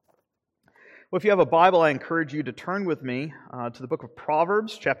Well, if you have a Bible, I encourage you to turn with me to the book of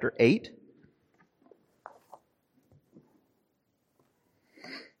Proverbs, chapter 8.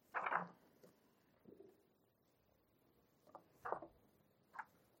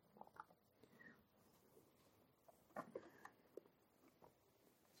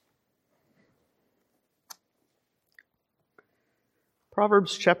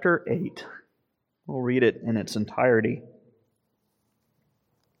 Proverbs chapter 8. We'll read it in its entirety.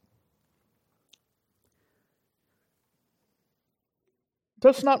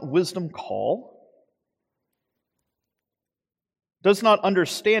 Does not wisdom call? Does not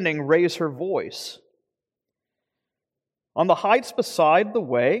understanding raise her voice? On the heights beside the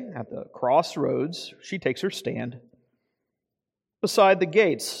way, at the crossroads, she takes her stand. Beside the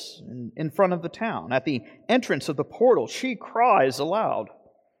gates, in front of the town, at the entrance of the portal, she cries aloud.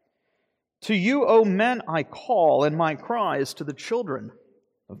 To you, O men, I call, and my cry is to the children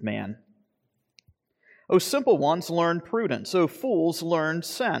of man. O simple ones, learn prudence. O fools, learn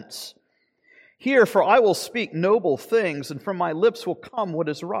sense. Hear, for I will speak noble things, and from my lips will come what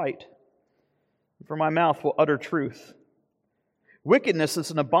is right. And from my mouth will utter truth. Wickedness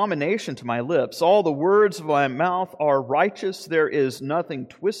is an abomination to my lips. All the words of my mouth are righteous. There is nothing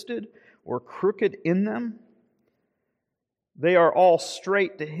twisted or crooked in them. They are all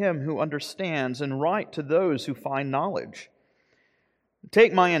straight to him who understands, and right to those who find knowledge.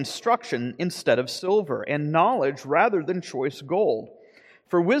 Take my instruction instead of silver, and knowledge rather than choice gold.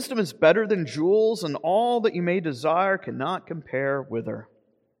 For wisdom is better than jewels, and all that you may desire cannot compare with her.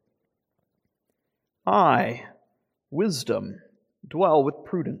 I, wisdom, dwell with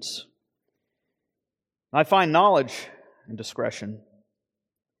prudence. I find knowledge and discretion.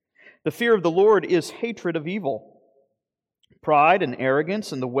 The fear of the Lord is hatred of evil. Pride and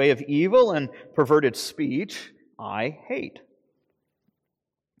arrogance and the way of evil and perverted speech I hate.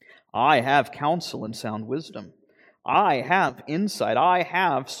 I have counsel and sound wisdom. I have insight. I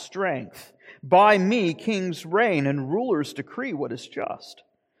have strength. By me kings reign and rulers decree what is just.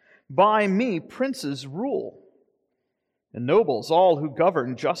 By me princes rule, and nobles all who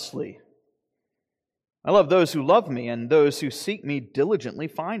govern justly. I love those who love me, and those who seek me diligently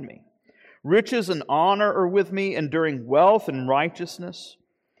find me. Riches and honor are with me, enduring wealth and righteousness.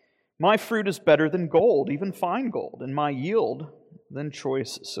 My fruit is better than gold, even fine gold, and my yield than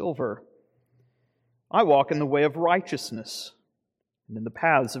choice silver. I walk in the way of righteousness and in the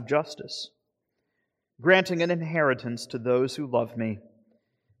paths of justice, granting an inheritance to those who love me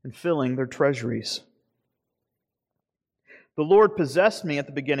and filling their treasuries. The Lord possessed me at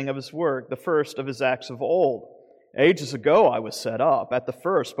the beginning of his work, the first of his acts of old. Ages ago I was set up, at the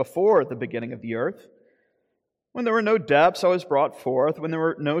first, before the beginning of the earth. When there were no depths I was brought forth, when there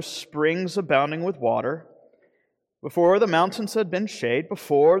were no springs abounding with water. Before the mountains had been shade,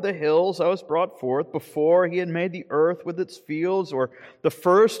 before the hills I was brought forth, before he had made the earth with its fields, or the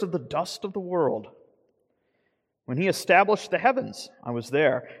first of the dust of the world. When he established the heavens, I was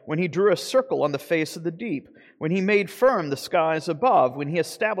there. When he drew a circle on the face of the deep. When he made firm the skies above. When he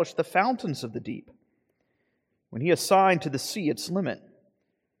established the fountains of the deep. When he assigned to the sea its limit,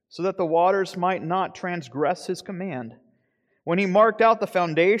 so that the waters might not transgress his command. When he marked out the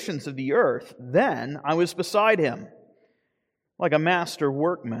foundations of the earth, then I was beside him, like a master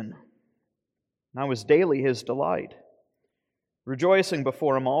workman. And I was daily his delight, rejoicing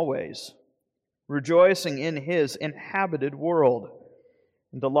before him always, rejoicing in his inhabited world,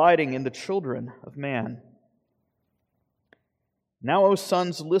 and delighting in the children of man. Now, O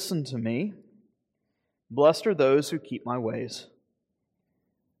sons, listen to me. Blessed are those who keep my ways.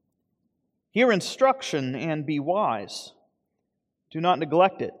 Hear instruction and be wise. Do not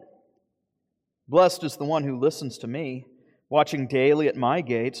neglect it. Blessed is the one who listens to me, watching daily at my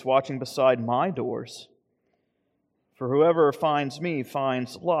gates, watching beside my doors. For whoever finds me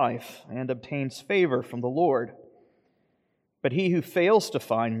finds life and obtains favor from the Lord. But he who fails to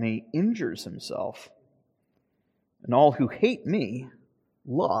find me injures himself. And all who hate me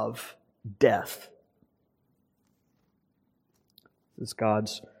love death. This is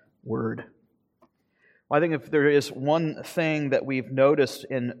God's word. I think if there is one thing that we've noticed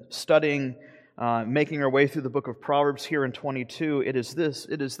in studying, making our way through the book of Proverbs here in 22, it is this.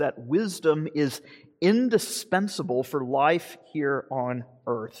 It is that wisdom is indispensable for life here on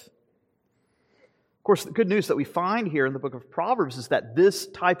earth. Of course, the good news that we find here in the book of Proverbs is that this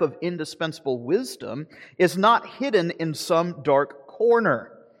type of indispensable wisdom is not hidden in some dark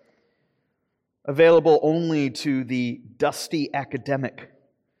corner, available only to the dusty academic,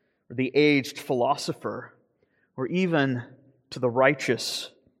 or the aged philosopher, or even to the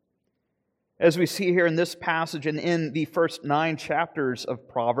righteous. As we see here in this passage and in the first 9 chapters of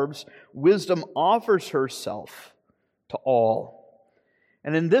Proverbs, wisdom offers herself to all.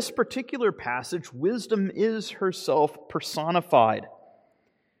 And in this particular passage, wisdom is herself personified.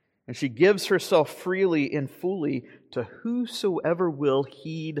 And she gives herself freely and fully to whosoever will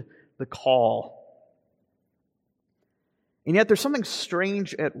heed the call. And yet there's something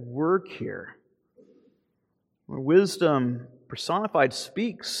strange at work here, where wisdom personified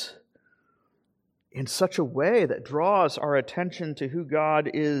speaks in such a way that draws our attention to who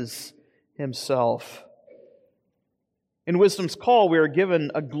God is Himself. In wisdom's call, we are given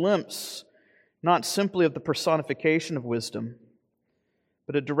a glimpse, not simply of the personification of wisdom,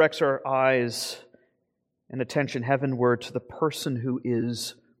 but it directs our eyes and attention heavenward to the person who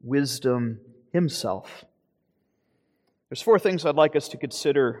is wisdom Himself. There's 4 things I'd like us to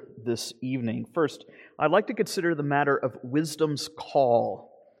consider this evening. First, I'd like to consider the matter of wisdom's call.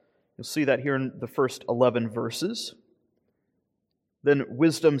 You'll see that here in the first 11 verses. Then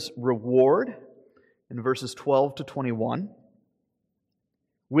wisdom's reward in verses 12 to 21.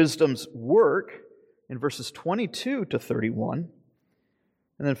 Wisdom's work in verses 22 to 31.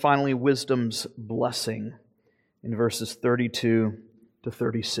 And then finally, wisdom's blessing in verses 32 to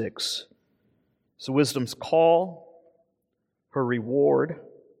 36. So wisdom's call, her reward,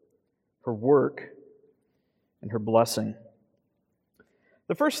 her work, and her blessing.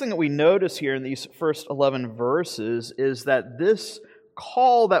 The first thing that we notice here in these first 11 verses is that this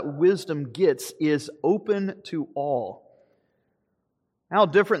call that wisdom gets is open to all. How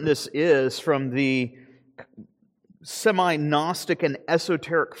different this is from the semi-Gnostic and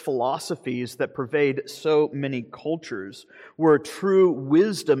esoteric philosophies that pervade so many cultures, where true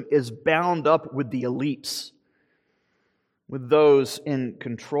wisdom is bound up with the elites, with those in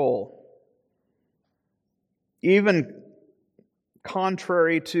control. Even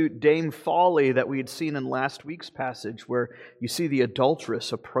contrary to Dame Folly that we had seen in last week's passage, where you see the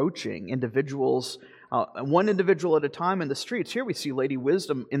adulteress approaching individuals, one individual at a time in the streets. Here we see Lady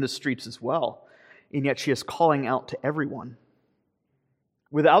Wisdom in the streets as well, and yet she is calling out to everyone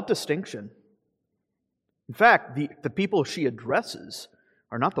without distinction. In fact, the people she addresses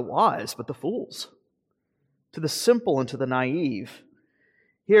are not the wise, but the fools, to the simple and to the naive.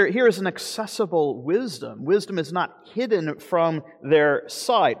 Here is an accessible wisdom. Wisdom is not hidden from their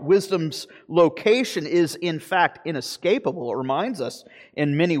sight. Wisdom's location is, in fact, inescapable. It reminds us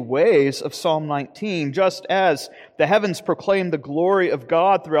in many ways of Psalm 19. Just as the heavens proclaim the glory of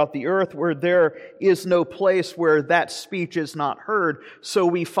God throughout the earth, where there is no place where that speech is not heard, so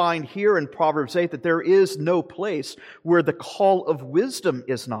we find here in Proverbs 8 that there is no place where the call of wisdom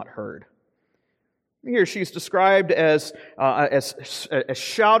is not heard. Here she's described as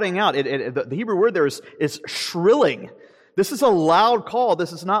shouting out. The Hebrew word there is shrilling. This is a loud call.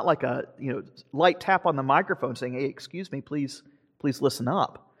 This is not like a light tap on the microphone saying, "Hey, excuse me, please listen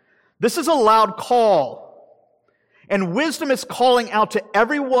up." This is a loud call. And wisdom is calling out to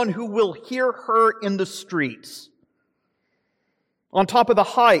everyone who will hear her in the streets, on top of the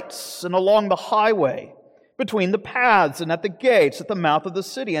heights and along the highway, between the paths and at the gates, at the mouth of the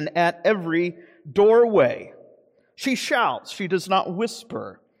city, and at every doorway. She shouts, she does not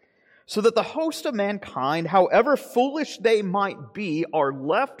whisper, so that the host of mankind, however foolish they might be, are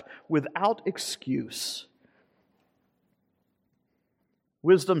left without excuse.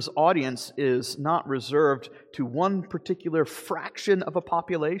 Wisdom's audience is not reserved to one particular fraction of a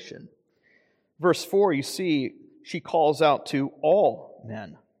population. Verse 4, you see, she calls out to all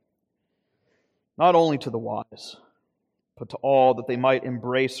men, not only to the wise, but to all, that they might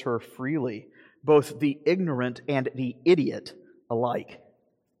embrace her freely, both the ignorant and the idiot alike.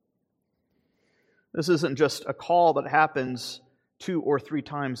 This isn't just a call that happens 2 or 3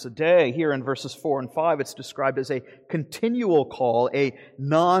 times a day. Here in verses 4 and 5, it's described as a continual call, a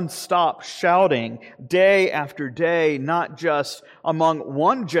non-stop shouting, day after day, not just among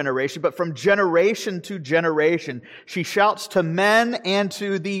one generation, but from generation to generation. She shouts to men and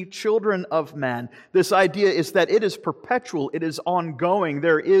to the children of men. This idea is that it is perpetual, it is ongoing.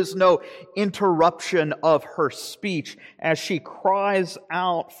 There is no interruption of her speech as she cries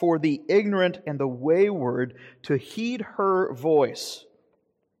out for the ignorant and the wayward to heed her voice.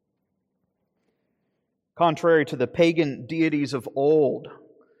 Contrary to the pagan deities of old,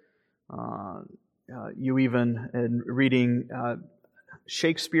 you even, in reading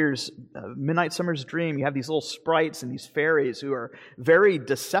Shakespeare's Midnight Summer's Dream, you have these little sprites and these fairies who are very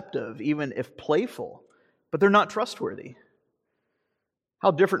deceptive, even if playful, but they're not trustworthy.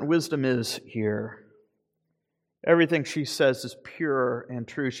 How different wisdom is here. Everything she says is pure and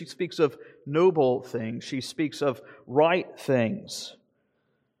true. She speaks of noble things. She speaks of right things.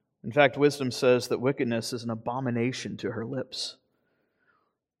 In fact, wisdom says that wickedness is an abomination to her lips.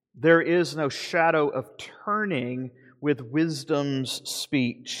 There is no shadow of turning with wisdom's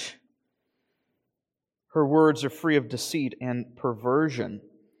speech. Her words are free of deceit and perversion.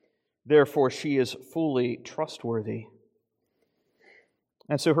 Therefore, she is fully trustworthy.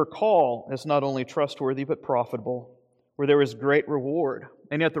 And so her call is not only trustworthy, but profitable, where there is great reward.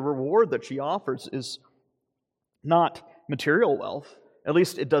 And yet the reward that she offers is not material wealth. At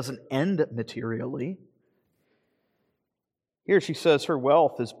least it doesn't end materially. Here she says her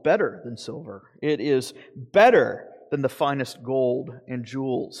wealth is better than silver. It is better than the finest gold and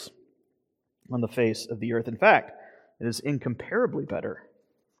jewels on the face of the earth. In fact, it is incomparably better.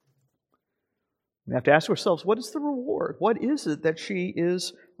 We have to ask ourselves, what is the reward? What is it that she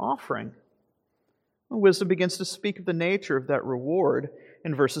is offering? Well, wisdom begins to speak of the nature of that reward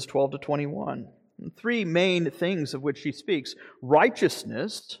in verses 12 to 21. Three main things of which she speaks: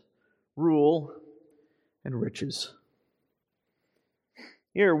 righteousness, rule, and riches.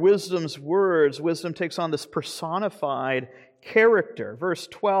 Here, wisdom's words, wisdom takes on this personified character. Verse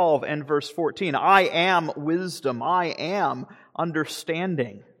 12 and verse 14, I am wisdom, I am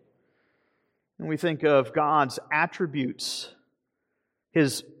understanding. And we think of God's attributes,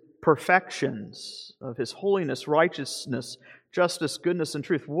 His perfections, of His holiness, righteousness, justice, goodness, and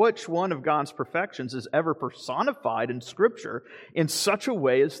truth. Which one of God's perfections is ever personified in Scripture in such a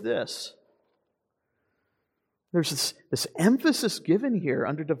way as this? There's this emphasis given here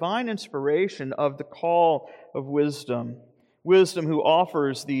under divine inspiration of the call of wisdom. Wisdom who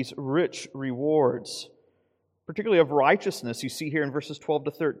offers these rich rewards, particularly of righteousness. You see here in verses 12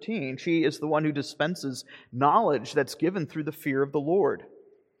 to 13, she is the one who dispenses knowledge that's given through the fear of the Lord.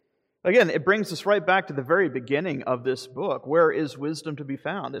 Again, it brings us right back to the very beginning of this book. Where is wisdom to be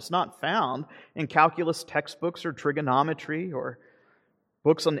found? It's not found in calculus textbooks or trigonometry or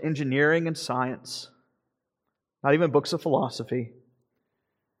books on engineering and science, not even books of philosophy.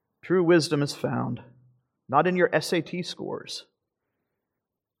 True wisdom is found not in your SAT scores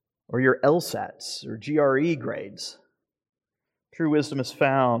or your LSATs or GRE grades. True wisdom is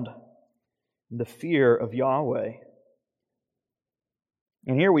found in the fear of Yahweh.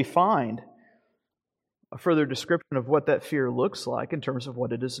 And here we find a further description of what that fear looks like in terms of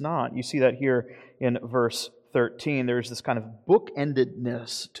what it is not. You see that here in verse 13. There's this kind of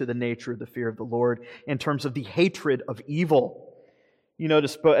bookendedness to the nature of the fear of the Lord in terms of the hatred of evil. You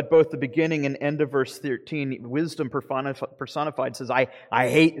notice at both the beginning and end of verse 13, wisdom personified says, I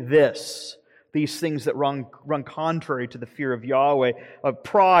hate this. These things that run contrary to the fear of Yahweh, of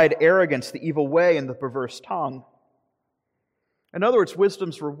pride, arrogance, the evil way, and the perverse tongue. In other words,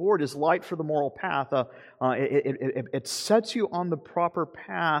 wisdom's reward is light for the moral path. It sets you on the proper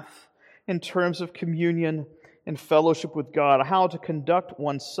path in terms of communion and fellowship with God, how to conduct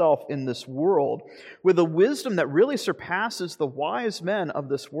oneself in this world with a wisdom that really surpasses the wise men of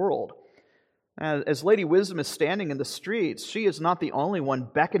this world. As Lady Wisdom is standing in the streets, she is not the only one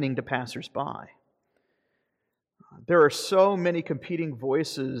beckoning to passers-by. There are so many competing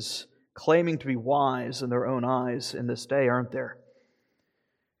voices claiming to be wise in their own eyes in this day, aren't there?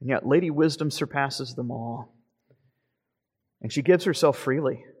 And yet Lady Wisdom surpasses them all. And she gives herself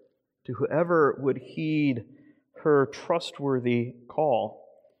freely to whoever would heed her trustworthy call.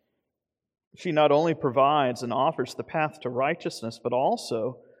 She not only provides and offers the path to righteousness, but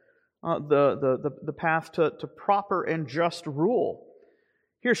also the path to proper and just rule.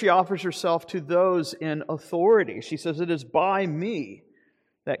 Here she offers herself to those in authority. She says, it is by me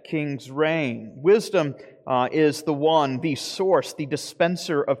that kings reign. Wisdom is the one, the source, the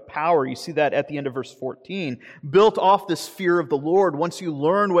dispenser of power. You see that at the end of verse 14. Built off this fear of the Lord. Once you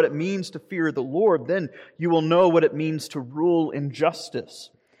learn what it means to fear the Lord, then you will know what it means to rule in justice.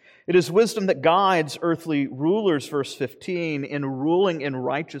 It is wisdom that guides earthly rulers, verse 15, in ruling in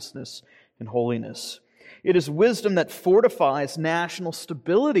righteousness and holiness. It is wisdom that fortifies national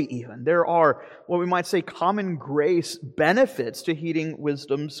stability even. There are, what we might say, common grace benefits to heeding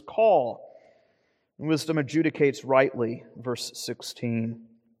wisdom's call. Wisdom adjudicates rightly, verse 16.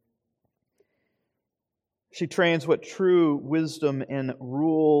 She trains what true wisdom in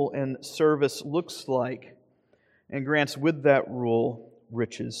rule and service looks like and grants with that rule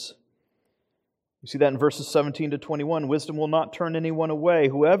riches. You see that in verses 17 to 21. Wisdom will not turn anyone away.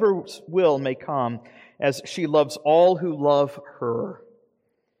 Whoever will may come, as she loves all who love her.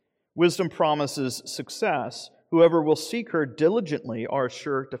 Wisdom promises success. Whoever will seek her diligently are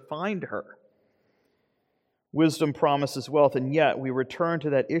sure to find her. Wisdom promises wealth, and yet we return to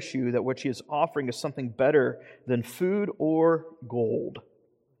that issue that what she is offering is something better than food or gold.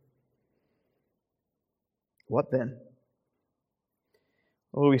 What then?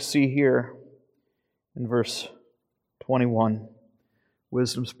 What do we see here in verse 21?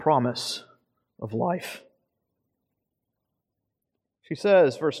 Wisdom's promise of life. She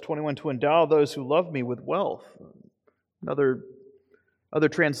says, verse 21, to endow those who love me with wealth. Other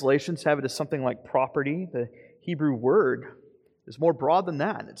translations have it as something like property. The Hebrew word is more broad than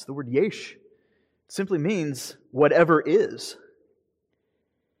that. It's the word yesh. It simply means whatever is.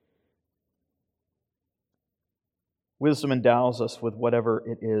 Wisdom endows us with whatever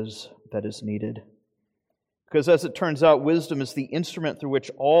it is that is needed. Because as it turns out, wisdom is the instrument through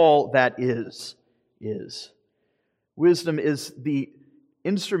which all that is. Wisdom is the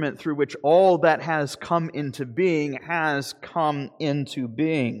instrument through which all that has come into being has come into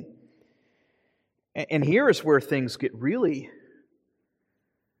being. And here is where things get really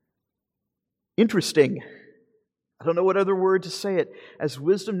interesting. I don't know what other word to say it. As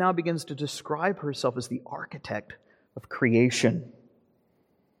wisdom now begins to describe herself as the architect of creation.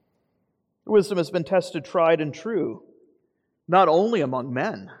 Wisdom has been tested, tried, and true, not only among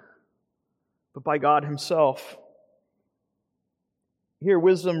men, but by God Himself. Here,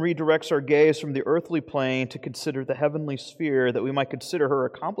 wisdom redirects our gaze from the earthly plane to consider the heavenly sphere, that we might consider her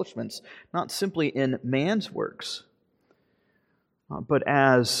accomplishments, not simply in man's works, but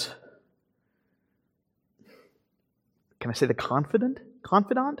as, can I say, the confidant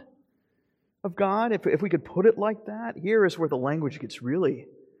of God? If we could put it like that, here is where the language gets really...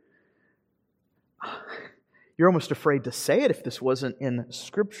 You're almost afraid to say it if this wasn't in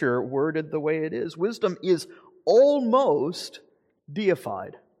Scripture worded the way it is. Wisdom is almost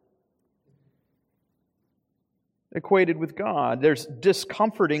deified, equated with God. There's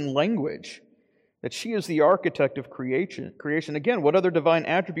discomforting language that she is the architect of creation. Again, what other divine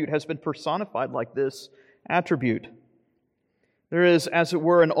attribute has been personified like this attribute? There is, as it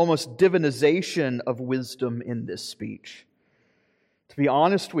were, an almost divinization of wisdom in this speech. To be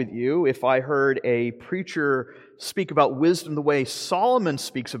honest with you, if I heard a preacher speak about wisdom the way Solomon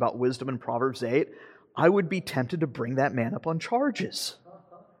speaks about wisdom in Proverbs 8, I would be tempted to bring that man up on charges.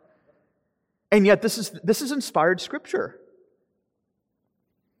 And yet this is inspired Scripture.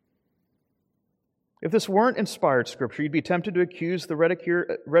 If this weren't inspired Scripture, you'd be tempted to accuse the rhetoric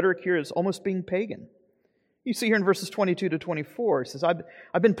here as almost being pagan. You see here in verses 22 to 24, it says,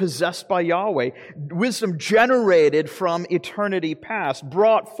 I've been possessed by Yahweh, wisdom generated from eternity past,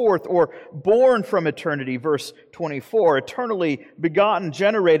 brought forth or born from eternity, verse 24, eternally begotten,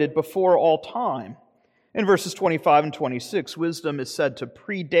 generated before all time. In verses 25 and 26, wisdom is said to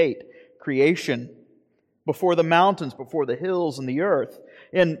predate creation, before the mountains, before the hills and the earth,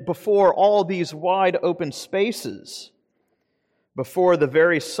 and before all these wide open spaces, before the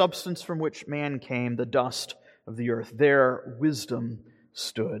very substance from which man came, the dust of the earth. There wisdom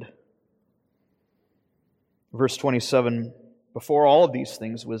stood. Verse 27, before all of these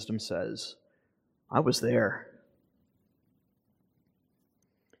things, wisdom says, I was there.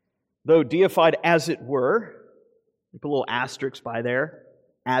 Though deified as it were, put a little asterisk by there,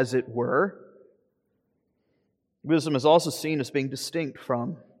 as it were, wisdom is also seen as being distinct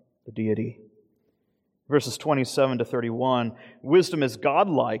from the deity. Verses 27 to 31, wisdom is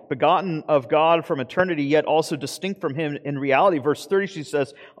godlike, begotten of God from eternity, yet also distinct from Him in reality. Verse 30, she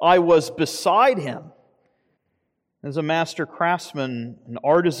says, I was beside Him as a master craftsman, an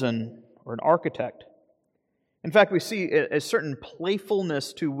artisan, or an architect. In fact, we see a certain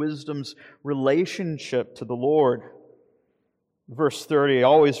playfulness to wisdom's relationship to the Lord. Verse 30,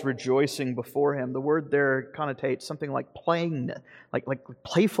 always rejoicing before Him. The word there connotates something like playing, like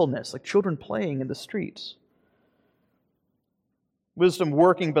playfulness, like children playing in the streets. Wisdom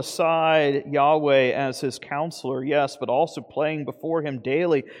working beside Yahweh as His counselor, yes, but also playing before Him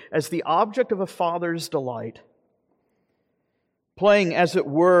daily as the object of a father's delight. Playing, as it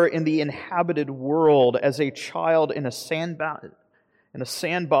were, in the inhabited world as a child in a sandbox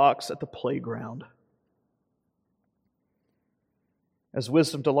at the playground. As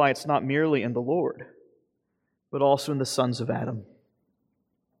wisdom delights not merely in the Lord, but also in the sons of Adam.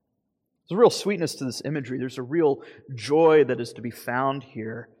 There's a real sweetness to this imagery. There's a real joy that is to be found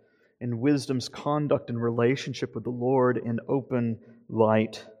here in wisdom's conduct and relationship with the Lord in open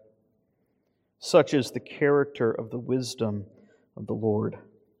light. Such is the character of the wisdom of the Lord.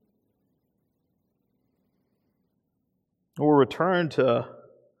 We'll return to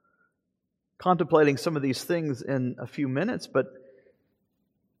contemplating some of these things in a few minutes, but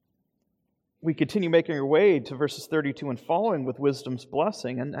we continue making our way to verses 32 and following with wisdom's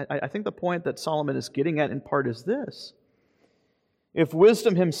blessing. And I think the point that Solomon is getting at in part is this. If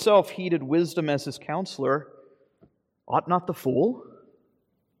wisdom himself heeded wisdom as his counselor, ought not the fool?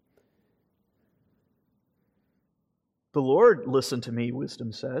 The Lord listen to me,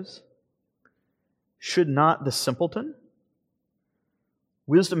 wisdom says. Should not the simpleton?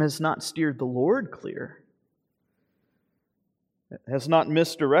 Wisdom has not steered the Lord clear, has not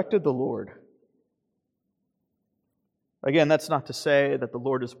misdirected the Lord. Again, that's not to say that the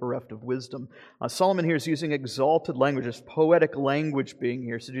Lord is bereft of wisdom. Solomon here is using exalted language, this poetic language being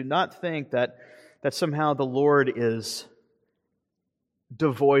here. So do not think that somehow the Lord is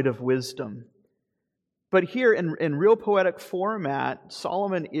devoid of wisdom. But here in real poetic format,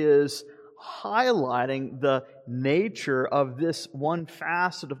 Solomon is highlighting the nature of this one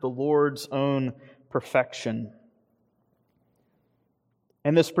facet of the Lord's own perfection.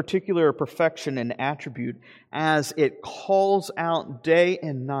 And this particular perfection and attribute as it calls out day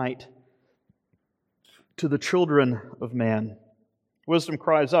and night to the children of man. Wisdom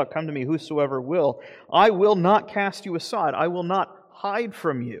cries out, "Come to me, whosoever will. I will not cast you aside. I will not hide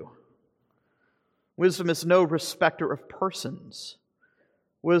from you." Wisdom is no respecter of persons.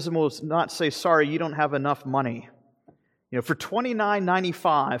 Wisdom will not say, "Sorry, you don't have enough money. For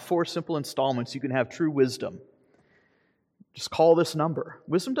 $29.95, 4 simple installments, you can have true wisdom. Just call this number."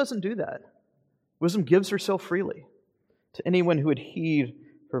 Wisdom doesn't do that. Wisdom gives herself freely to anyone who would heed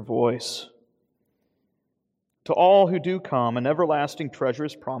her voice. To all who do come, an everlasting treasure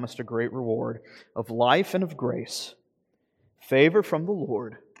is promised, a great reward of life and of grace, favor from the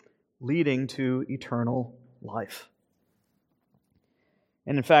Lord, leading to eternal life.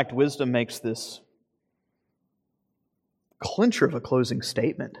 And in fact, wisdom makes this clincher of a closing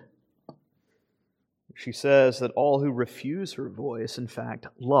statement. She says that all who refuse her voice, in fact,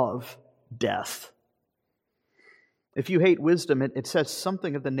 love death. If you hate wisdom, it says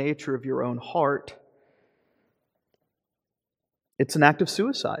something of the nature of your own heart. It's an act of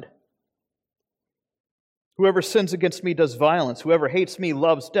suicide. Whoever sins against me does violence. Whoever hates me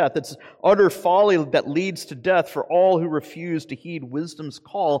loves death. It's utter folly that leads to death for all who refuse to heed wisdom's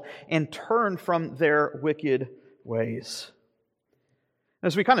call and turn from their wicked ways.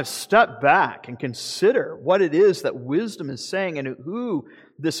 As we kind of step back and consider what it is that wisdom is saying and who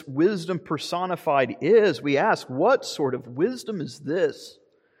this wisdom personified is, we ask, what sort of wisdom is this?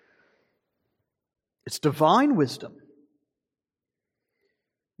 It's divine wisdom.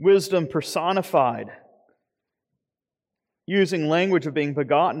 Wisdom personified, using language of being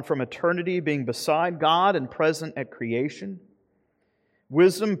begotten from eternity, being beside God and present at creation.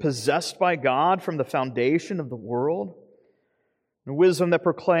 Wisdom possessed by God from the foundation of the world. And wisdom that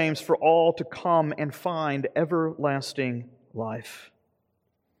proclaims for all to come and find everlasting life.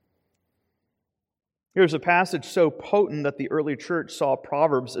 Here's a passage so potent that the early church saw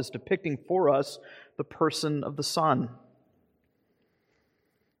Proverbs as depicting for us the person of the Son.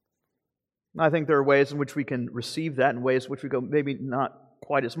 I think there are ways in which we can receive that and ways in which we go maybe not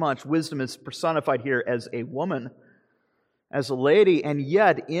quite as much. Wisdom is personified here as a woman, as a lady, and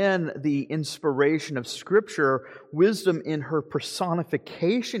yet in the inspiration of Scripture, wisdom in her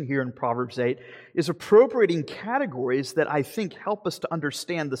personification here in Proverbs 8 is appropriating categories that I think help us to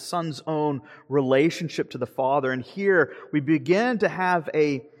understand the Son's own relationship to the Father. And here we begin to have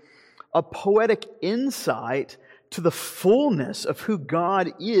a poetic insight to the fullness of who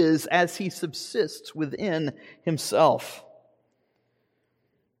God is as He subsists within Himself.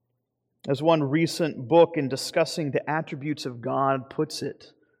 As one recent book in discussing the attributes of God puts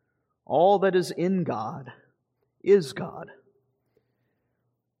it, all that is in God is God.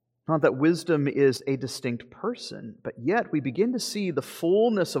 Not that wisdom is a distinct person, but yet we begin to see the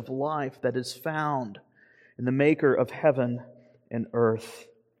fullness of life that is found in the Maker of heaven and earth.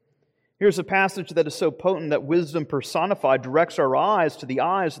 Here's a passage that is so potent that wisdom personified directs our eyes to the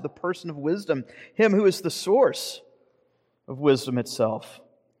eyes of the person of wisdom, Him who is the source of wisdom itself.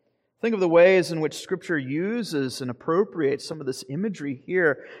 Think of the ways in which Scripture uses and appropriates some of this imagery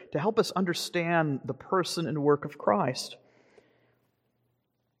here to help us understand the person and work of Christ.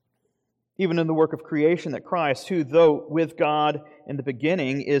 Even in the work of creation, that Christ, who though with God in the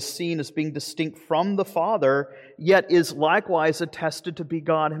beginning, is seen as being distinct from the Father, yet is likewise attested to be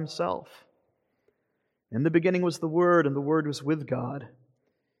God Himself. In the beginning was the Word, and the Word was with God.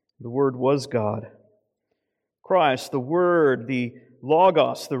 The Word was God. Christ, the Word, the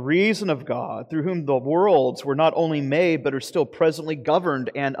Logos, the reason of God, through whom the worlds were not only made, but are still presently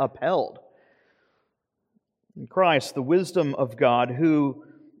governed and upheld. In Christ, the wisdom of God,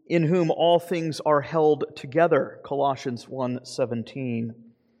 in whom all things are held together, Colossians 1:17.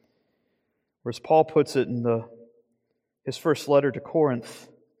 Or as Paul puts it in his first letter to Corinth,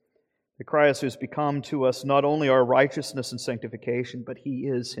 that Christ has become to us not only our righteousness and sanctification, but He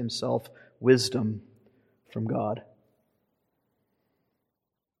is Himself wisdom from God.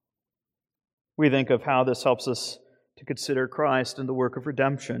 We think of how this helps us to consider Christ and the work of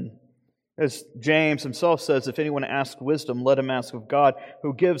redemption. As James himself says, if anyone asks wisdom, let him ask of God,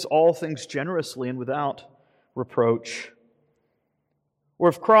 who gives all things generously and without reproach. Or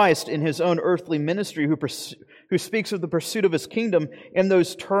of Christ in his own earthly ministry, who speaks of the pursuit of his kingdom in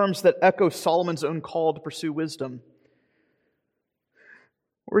those terms that echo Solomon's own call to pursue wisdom.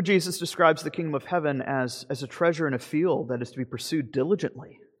 Or Jesus describes the kingdom of heaven as a treasure in a field that is to be pursued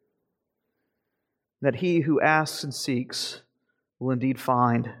diligently. That he who asks and seeks will indeed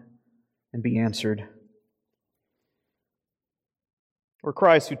find and be answered. Or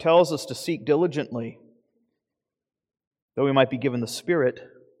Christ who tells us to seek diligently, though we might be given the Spirit,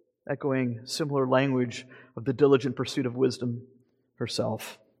 echoing similar language of the diligent pursuit of wisdom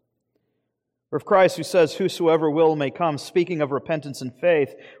herself. Or of Christ who says, whosoever will may come, speaking of repentance and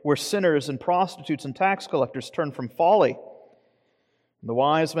faith, where sinners and prostitutes and tax collectors turn from folly. And the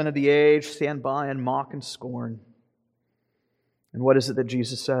wise men of the age stand by and mock and scorn. And what is it that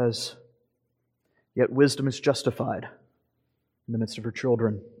Jesus says? Yet wisdom is justified in the midst of her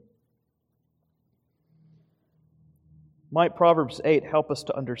children. Might Proverbs 8 help us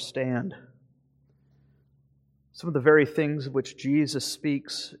to understand some of the very things of which Jesus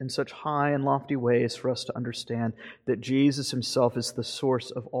speaks in such high and lofty ways for us to understand that Jesus himself is the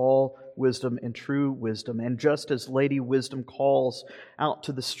source of all wisdom and true wisdom. And just as Lady Wisdom calls out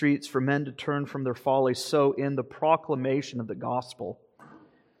to the streets for men to turn from their folly, so in the proclamation of the gospel,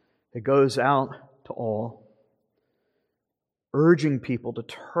 it goes out to all, urging people to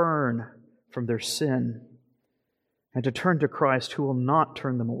turn from their sin and to turn to Christ, who will not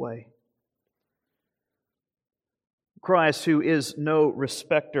turn them away. Christ, who is no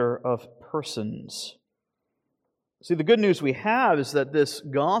respecter of persons. See, the good news we have is that this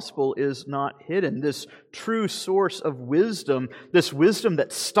gospel is not hidden. This true source of wisdom, this wisdom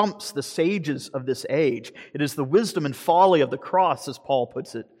that stumps the sages of this age. It is the wisdom and folly of the cross, as Paul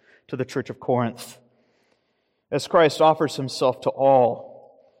puts it to the church of Corinth. As Christ offers himself to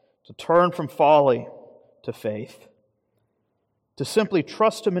all, to turn from folly to faith, to simply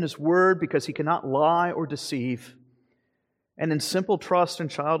trust him in his word because he cannot lie or deceive, and in simple trust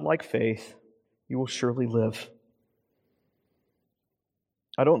and childlike faith, you will surely live.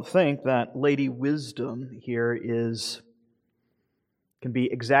 I don't think that Lady Wisdom here can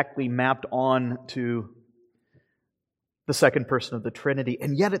be exactly mapped on to the second person of the Trinity.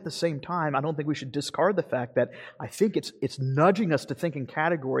 And yet at the same time, I don't think we should discard the fact that I think it's nudging us to think in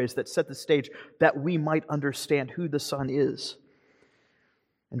categories that set the stage that we might understand who the Son is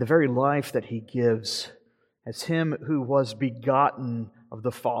and the very life that he gives as him who was begotten of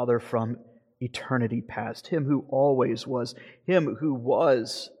the Father from eternity past, him who always was, him who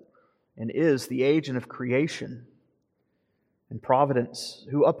was and is the agent of creation and providence,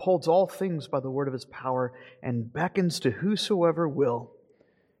 who upholds all things by the word of his power and beckons to whosoever will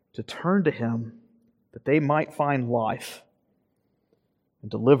to turn to him that they might find life and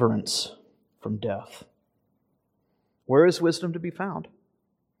deliverance from death. Where is wisdom to be found?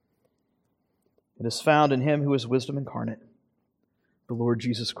 It is found in him who is wisdom incarnate, the Lord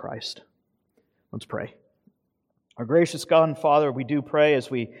Jesus Christ. Let's pray. Our gracious God and Father, we do pray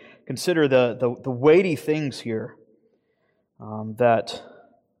as we consider the weighty things here that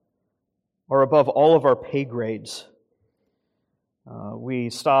are above all of our pay grades.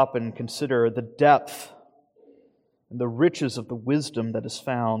 We stop and consider the depth and the riches of the wisdom that is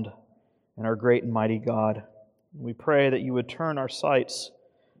found in our great and mighty God. We pray that you would turn our sights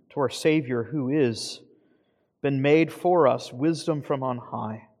to our Savior, who is been made for us wisdom from on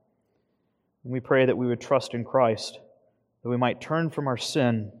high. And we pray that we would trust in Christ, that we might turn from our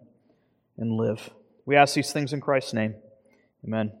sin and live. We ask these things in Christ's name. Amen.